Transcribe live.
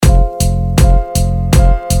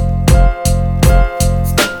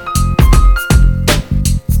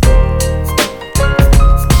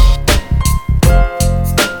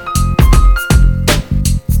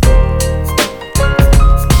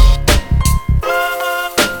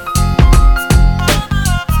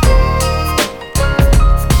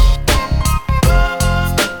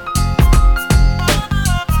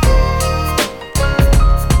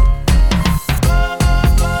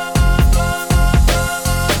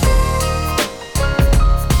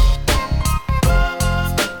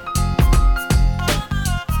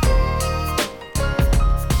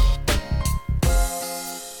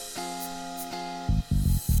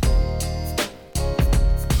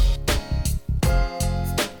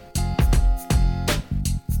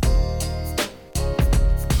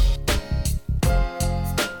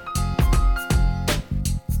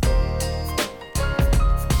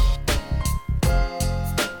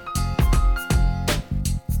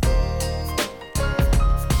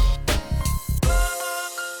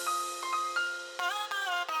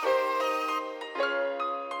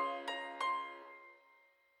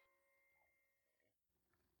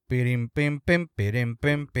Pirim pim pim pirim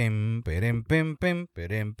pim pim pirim pim pim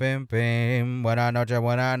pirim pim pim. Buenas noches,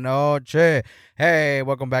 buenas noches. Hey,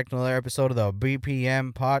 welcome back to another episode of the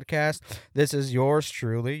BPM podcast. This is yours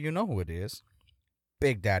truly. You know who it is.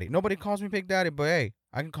 Big Daddy. Nobody calls me Big Daddy, but hey,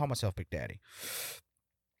 I can call myself Big Daddy.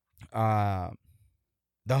 The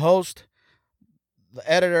host,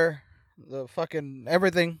 the editor, the fucking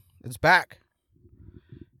everything is back.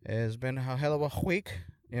 It's been a hell of a week,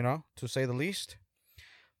 to say the least.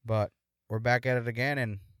 But we're back at it again,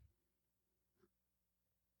 and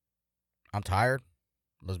I'm tired.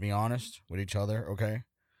 Let's be honest with each other, okay?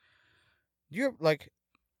 You're like,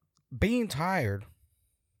 being tired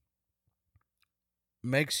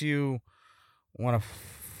makes you want to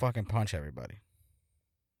fucking punch everybody.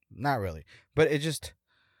 Not really, but it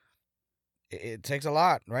takes a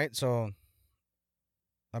lot, right? So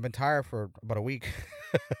I've been tired for about a week,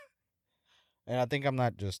 and I think I'm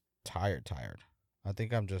not just tired. I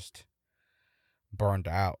think I'm just burned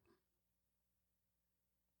out.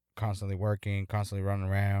 Constantly working, constantly running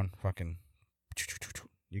around, fucking,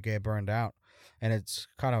 you get burned out. And it's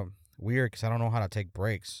kind of weird because I don't know how to take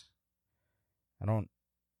breaks.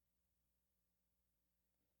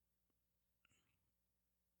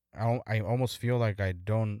 I almost feel like I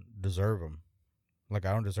don't deserve them. Like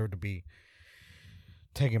I don't deserve to be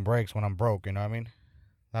taking breaks when I'm broke, you know what I mean?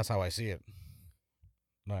 That's how I see it.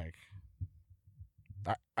 Like,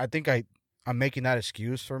 I think I'm making that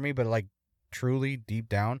excuse for me, but like truly deep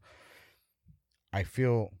down, I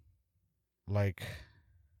feel like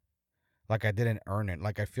I didn't earn it.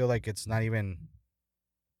 Like I feel like it's not even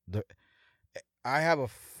the. I have a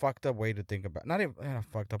fucked up way to think about. Not even a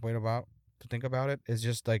fucked up way to think about it. It's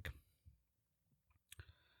just like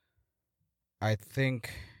I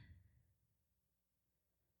think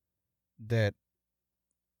that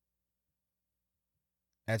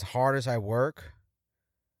as hard as I work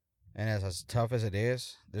and as tough as it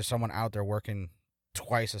is, there's someone out there working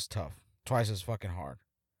twice as tough, twice as fucking hard,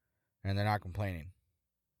 and they're not complaining.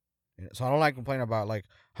 So I don't like complaining about like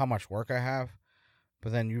how much work I have,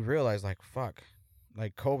 but then you realize like fuck,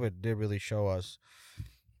 like COVID did really show us,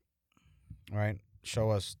 right?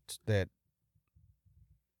 Show us that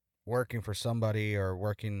working for somebody or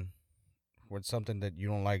working with something that you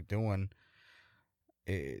don't like doing,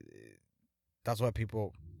 it, that's why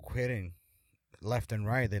people quitting left and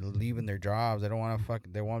right. They're leaving their jobs. They don't want to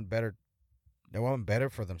they want better. They want better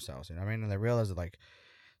for themselves. You know what I mean? And they realize that like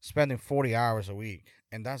spending 40 hours a week,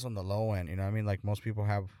 and that's on the low end. You know what I mean? Like most people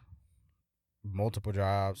have multiple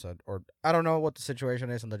jobs, or I don't know what the situation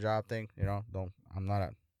is in the job thing. I'm not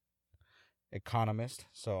an economist,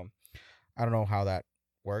 so I don't know how that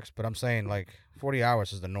works. But I'm saying like 40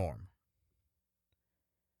 hours is the norm,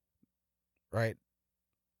 right?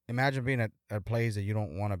 Imagine being at a place that you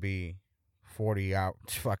don't want to be 40 hours,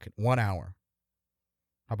 fucking 1 hour.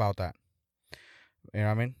 How about that? You know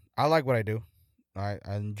what I mean? I like what I do. I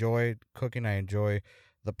enjoy cooking. I enjoy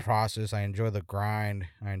the process. I enjoy the grind.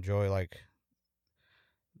 I enjoy like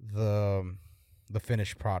the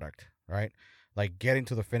finished product, right? Like getting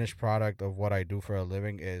to the finished product of what I do for a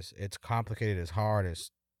living it's complicated, it's hard,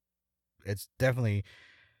 it's definitely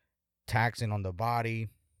taxing on the body,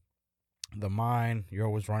 the mind. You're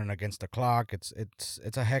always running against the clock.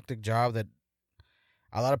 It's a hectic job that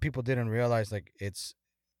a lot of people didn't realize. Like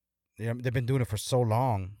they've been doing it for so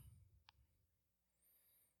long.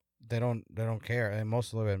 They don't care, and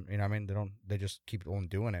most of them, I mean, they just keep on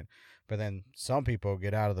doing it. But then some people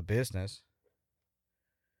get out of the business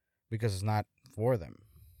because it's not for them,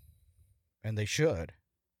 and they should.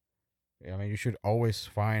 I mean, you should always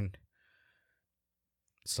find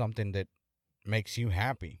something that makes you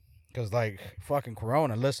happy. Because like fucking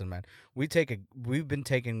Corona, listen, man, we've been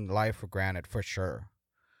taking life for granted for sure.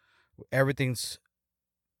 Everything's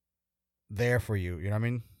there for you. You know what I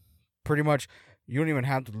mean? Pretty much, you don't even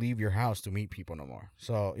have to leave your house to meet people no more.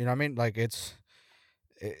 So you know what I mean? Like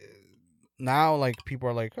now, like people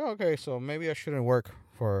are like, oh, okay, so maybe I shouldn't work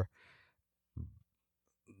for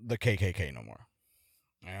the KKK no more,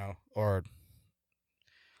 or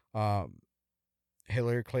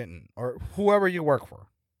Hillary Clinton or whoever you work for.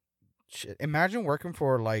 Shit, imagine working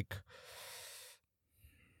for like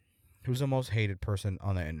who's the most hated person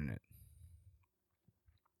on the internet?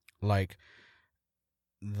 Like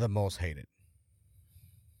the most hated.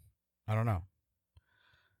 I don't know.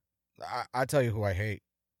 I tell you who I hate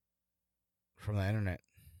from the internet.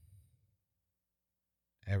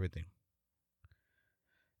 Everything.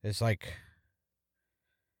 It's like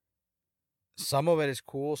some of it is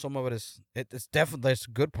cool, some of it is it's definitely there's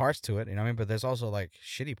good parts to it, you know what I mean? But there's also like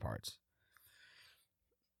shitty parts.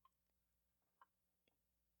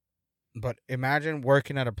 But imagine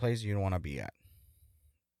working at a place you don't want to be at.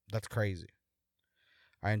 That's crazy.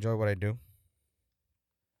 I enjoy what I do,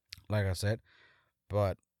 like I said,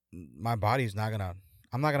 but my body's not gonna.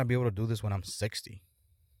 I'm not gonna be able to do this when I'm 60.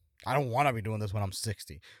 I don't want to be doing this when I'm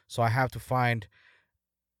 60. So I have to find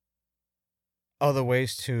other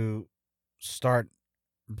ways to start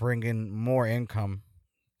bringing more income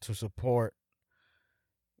to support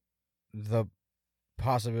the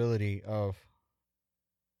possibility of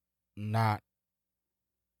not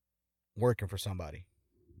working for somebody.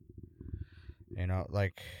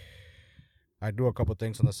 Like I do a couple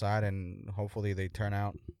things on the side and hopefully they turn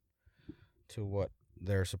out to what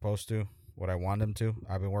they're supposed to, what I want them to.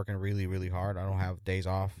 I've been working really, really hard. I don't have days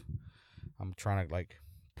off. I'm trying to like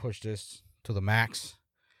push this to the max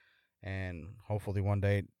and hopefully one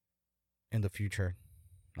day in the future,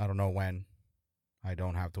 I don't know when, I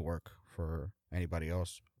don't have to work for anybody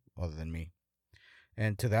else other than me.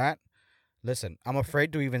 And to that, listen, I'm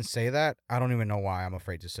afraid to even say that. I don't even know why I'm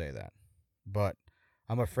afraid to say that. But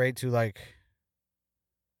I'm afraid to like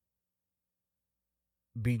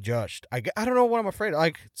be judged. I don't know what I'm afraid of.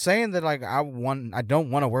 Like saying that like I don't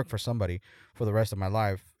want to work for somebody for the rest of my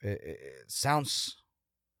life. It sounds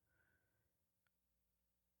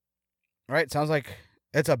right. It sounds like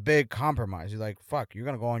it's a big compromise. You're like, fuck, you're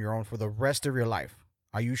gonna go on your own for the rest of your life.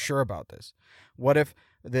 Are you sure about this? What if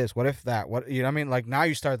this? What if that? What, you know what I mean? Like now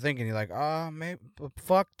you start thinking, you're like, maybe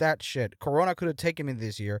fuck that shit. Corona could have taken me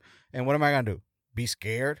this year, and what am I gonna do? Be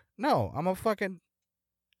scared? No, I'm gonna fucking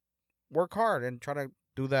work hard and try to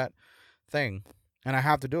do that thing, and I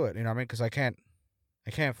have to do it. You know what I mean? Because I can't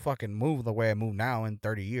fucking move the way I move now in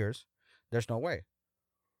 30 years. There's no way.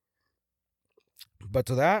 But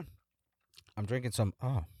to that, I'm drinking some.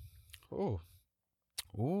 Ooh,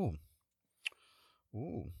 ooh,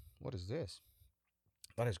 ooh. What is this?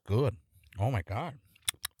 That is good. Oh my god.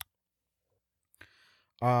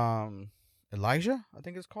 Elijah, I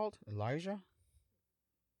think it's called Elijah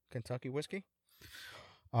Kentucky whiskey.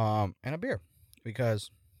 And a beer,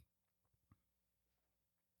 because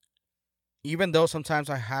even though sometimes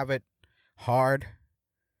I have it hard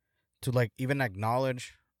to like even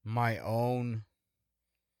acknowledge my own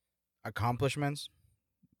accomplishments,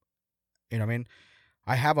 you know what I mean?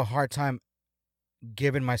 I have a hard time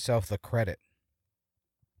giving myself the credit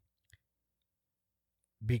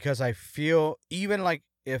because I feel even like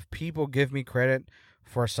if people give me credit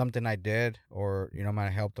for something I did or, I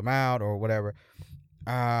helped them out or whatever,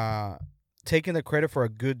 taking the credit for a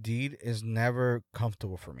good deed is never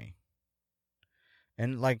comfortable for me.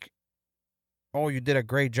 And like, oh, you did a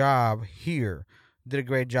great job here, did a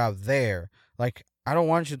great job there. Like, I don't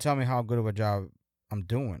want you to tell me how good of a job I'm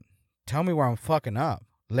doing. Tell me where I'm fucking up.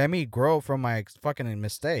 Let me grow from my fucking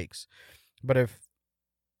mistakes. But if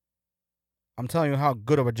I'm telling you how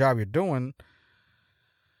good of a job you're doing,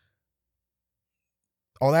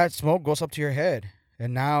 all that smoke goes up to your head.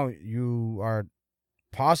 And now you are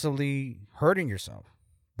possibly hurting yourself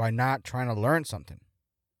by not trying to learn something.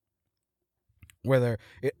 Whether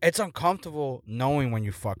it's uncomfortable knowing when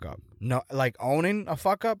you fuck up. No, like owning a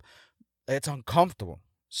fuck up, it's uncomfortable,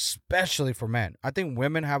 especially for men. I think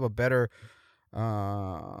women have a better,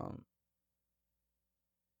 some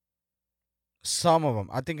of them,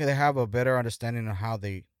 I think they have a better understanding of how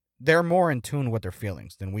they're more in tune with their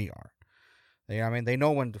feelings than we are. I mean, they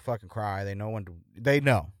know when to fucking cry. They know,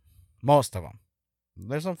 most of them.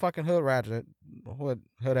 There's some fucking hood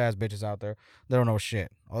ass bitches out there. They don't know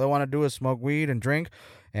shit. All they want to do is smoke weed and drink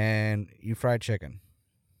and eat fried chicken.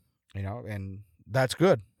 And that's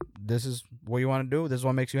good. This is what you want to do. This is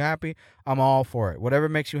what makes you happy. I'm all for it. Whatever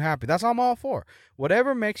makes you happy. That's all I'm all for.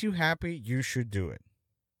 Whatever makes you happy, you should do it.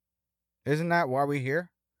 Isn't that why we're here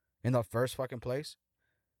in the first fucking place?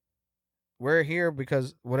 We're here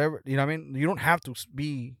because whatever, you know what I mean? You don't have to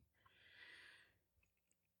be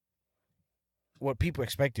what people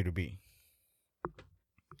expect you to be.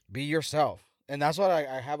 Be yourself. And that's what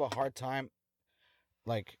I have a hard time,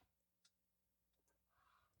 like,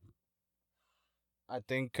 I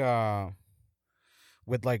think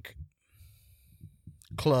with like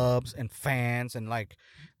clubs and fans and like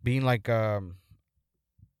being like a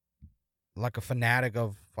fanatic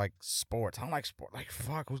of like sports. I don't like sport. Like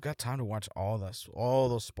fuck, who's got time to watch all those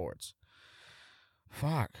sports?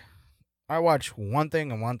 Fuck. I watch one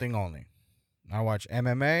thing and one thing only. I watch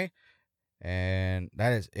MMA, and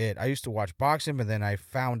that is it. I used to watch boxing, but then I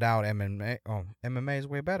found out MMA is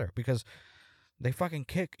way better because they fucking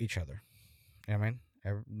kick each other. You know what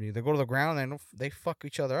I mean? They go to the ground and they fuck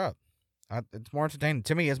each other up. It's more entertaining.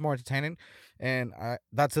 To me, it's more entertaining, and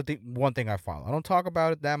that's the one thing I follow. I don't talk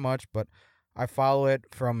about it that much, but I follow it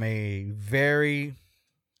from a very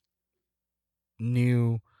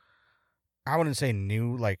new, I wouldn't say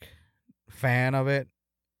new, like, fan of it.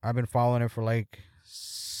 I've been following it for like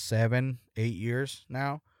 7, 8 years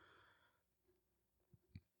now.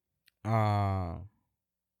 But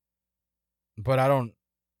I don't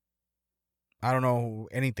know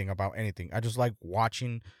anything about anything. I just like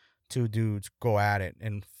watching two dudes go at it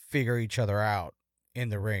and figure each other out in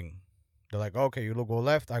the ring. They're like, okay, you go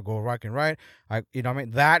left, I go right and right. You know what I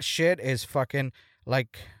mean? That shit is fucking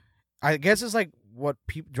like, I guess it's like what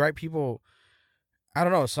people. I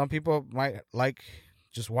don't know. Some people might like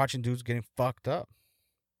just watching dudes getting fucked up.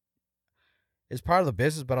 It's part of the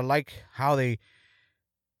business, but I like how they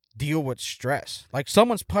deal with stress. Like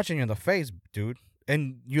someone's punching you in the face, dude,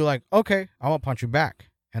 and you're like, okay, I'm gonna punch you back,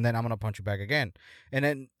 and then I'm gonna punch you back again, and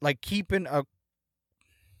then like keeping a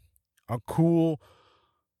cool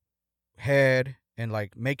head and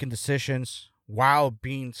like making decisions while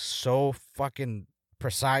being so fucking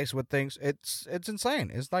precise with things. It's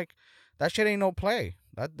insane. It's like that shit ain't no play.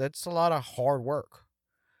 That's a lot of hard work.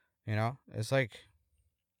 You know, it's like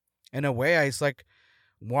in a way, it's like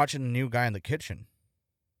watching a new guy in the kitchen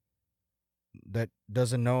that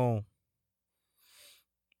doesn't know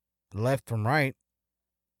left from right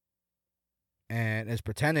and is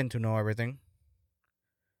pretending to know everything.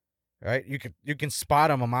 Right? You can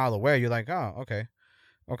spot him a mile away. You're like, oh, okay.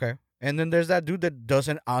 And then there's that dude that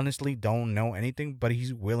doesn't honestly don't know anything, but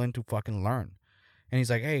he's willing to fucking learn. And he's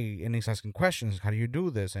like, hey, and he's asking questions. How do you do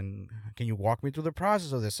this? And can you walk me through the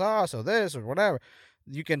process of the sauce or this or whatever?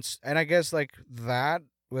 You can, and I guess like that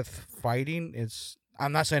with fighting,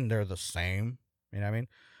 I'm not saying they're the same, you know what I mean?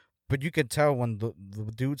 But you can tell when the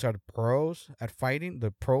dudes are the pros at fighting, the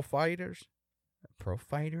pro fighters. I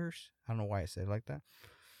don't know why I said it like that.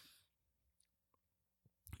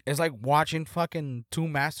 It's like watching fucking 2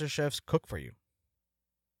 master chefs cook for you,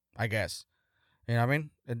 I guess. You know what I mean?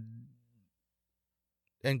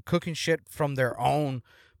 And cooking shit from their own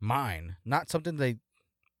mind, not something they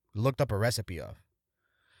looked up a recipe of.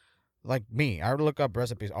 Like me, I look up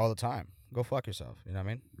recipes all the time. Go fuck yourself. You know what I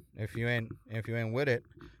mean? If you ain't with it,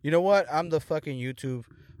 you know what? I'm the fucking YouTube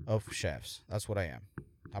of chefs. That's what I am.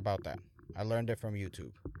 How about that? I learned it from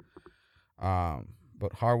YouTube.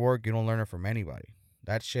 But hard work, you don't learn it from anybody.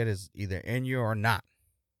 That shit is either in you or not.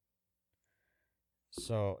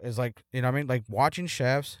 So it's like, you know what I mean? Like watching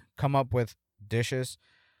chefs come up with dishes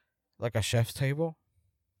like a chef's table.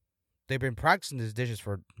 They've been practicing these dishes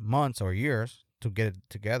for months or years to get it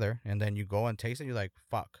together. And then you go and taste it. You're like,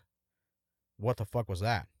 fuck. What the fuck was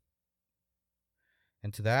that?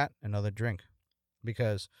 And to that, another drink.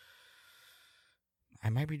 Because I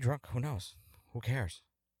might be drunk. Who knows? Who cares?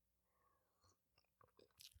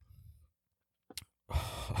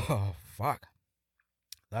 Oh, fuck.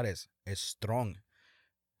 That is a strong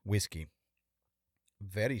whiskey.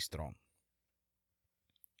 Very strong.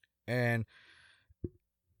 And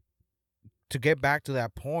to get back to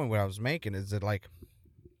that point what I was making is that like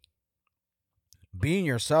being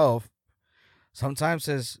yourself sometimes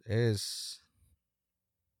is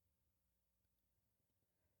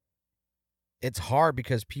it's hard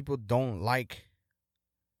because people don't like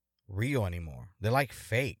real anymore. They like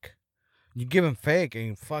fake. You give them fake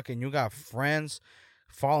and fucking you got friends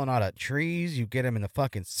falling out of trees. You get them in the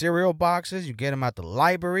fucking cereal boxes. You get them at the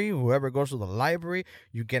library. Whoever goes to the library,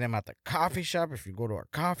 you get them at the coffee shop. If you go to a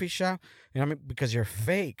coffee shop, you know what I mean? Because you're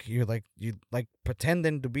fake. You like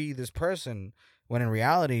pretending to be this person when in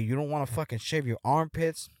reality you don't want to fucking shave your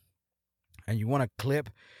armpits and you want to clip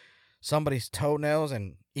somebody's toenails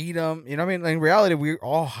and eat them. You know what I mean? In reality, we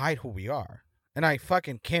all hide who we are, and I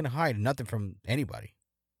fucking can't hide nothing from anybody.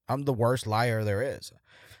 I'm the worst liar there is.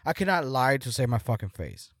 I cannot lie to save my fucking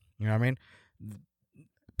face. You know what I mean?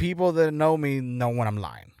 People that know me know when I'm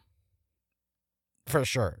lying. For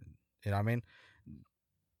sure. You know what I mean?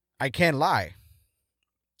 I can't lie.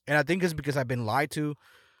 And I think it's because I've been lied to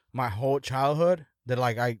my whole childhood that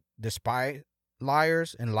like I despise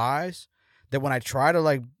liars and lies. That when I try to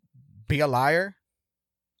like be a liar,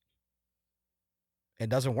 it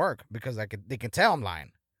doesn't work because they can tell I'm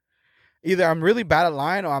lying. Either I'm really bad at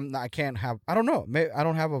lying or I can't have, I don't know. Maybe I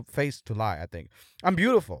don't have a face to lie, I think. I'm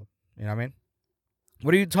beautiful. You know what I mean?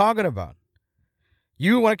 What are you talking about?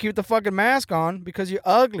 You want to keep the fucking mask on because you're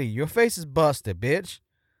ugly. Your face is busted, bitch.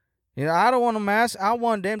 You know, I don't want a mask. I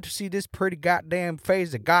want them to see this pretty goddamn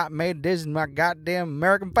face that God made. This is my goddamn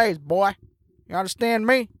American face, boy. You understand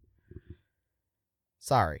me?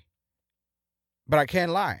 Sorry. But I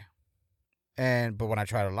can't lie. But when I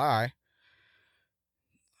try to lie,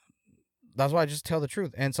 that's why I just tell the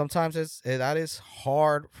truth. And sometimes that is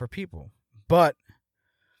hard for people. But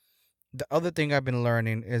the other thing I've been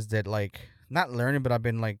learning is that, like, not learning, but I've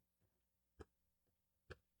been, like,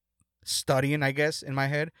 studying, I guess, in my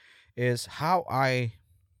head, is how I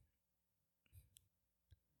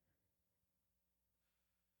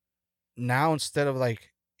now, instead of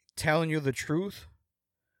like telling you the truth,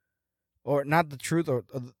 or not the truth, or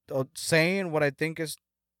saying what I think is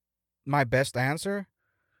my best answer,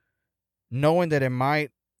 knowing that it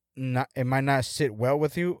might not sit well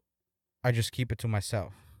with you, I just keep it to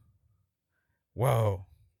myself. Whoa,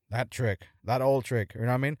 that old trick, you know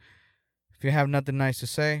what I mean? If you have nothing nice to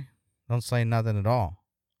say, don't say nothing at all.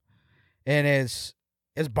 And it's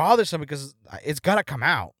bothersome because it's gotta come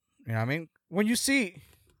out. You know what I mean? When you see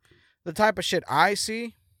the type of shit I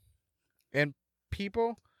see in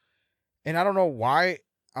people, and I don't know why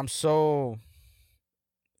I'm so,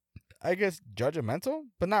 I guess, judgmental,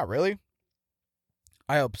 but not really.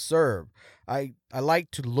 I observe. I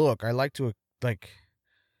like to look. I like to like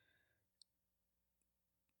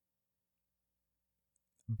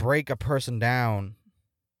break a person down,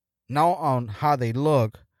 not on how they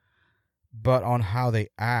look, but on how they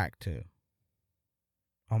act too.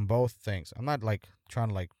 On both things. I'm not like trying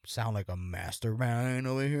to like sound like a mastermind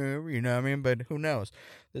over here, you know what I mean? But who knows?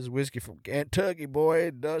 This whiskey from Kentucky,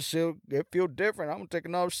 boy, it feel different. I'm gonna take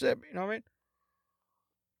another sip, you know what I mean?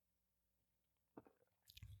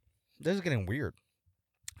 This is getting weird.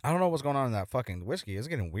 I don't know what's going on in that fucking whiskey. It's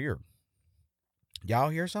getting weird. Y'all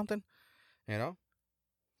hear something? You know?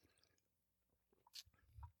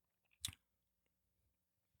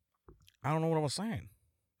 I don't know what I was saying.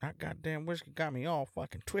 That goddamn whiskey got me all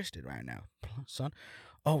fucking twisted right now, son.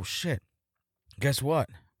 Oh, shit. Guess what?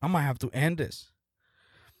 I might have to end this.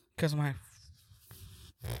 Because my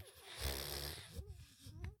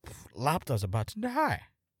laptop's about to die.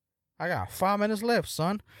 I got 5 minutes left,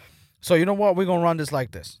 son. So you know what? We're going to run this like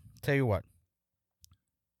this. Tell you what.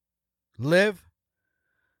 Live,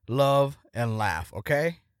 love, and laugh,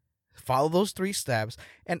 okay? Follow those 3 steps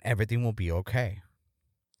and everything will be okay.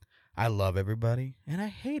 I love everybody and I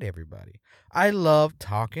hate everybody. I love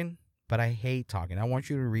talking, but I hate talking. I want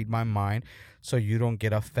you to read my mind so you don't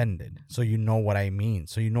get offended. So you know what I mean.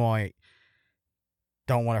 So you know I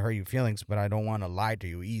don't want to hurt your feelings, but I don't want to lie to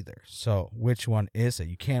you either. So which one is it?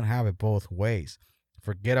 You can't have it both ways.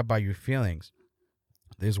 Forget about your feelings.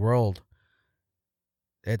 This world,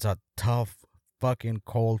 it's a tough, fucking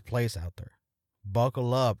cold place out there.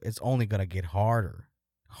 Buckle up. It's only going to get harder.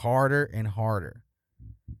 Harder and harder.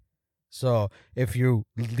 So if you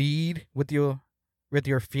lead with your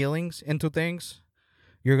feelings into things,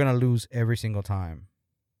 you're going to lose every single time.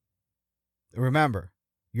 Remember,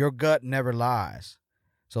 your gut never lies.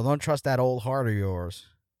 So don't trust that old heart of yours,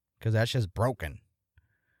 because that shit's broken.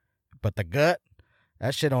 But the gut,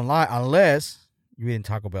 that shit don't lie unless you eat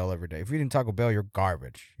Taco Bell every day. If you eat Taco Bell, you're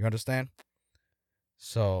garbage. You understand?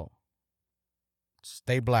 So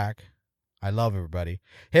stay black. I love everybody.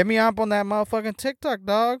 Hit me up on that motherfucking TikTok,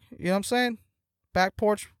 dog. You know what I'm saying? Back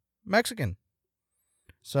Porch Mexican.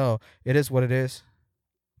 So it is what it is.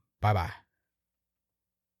 Bye-bye.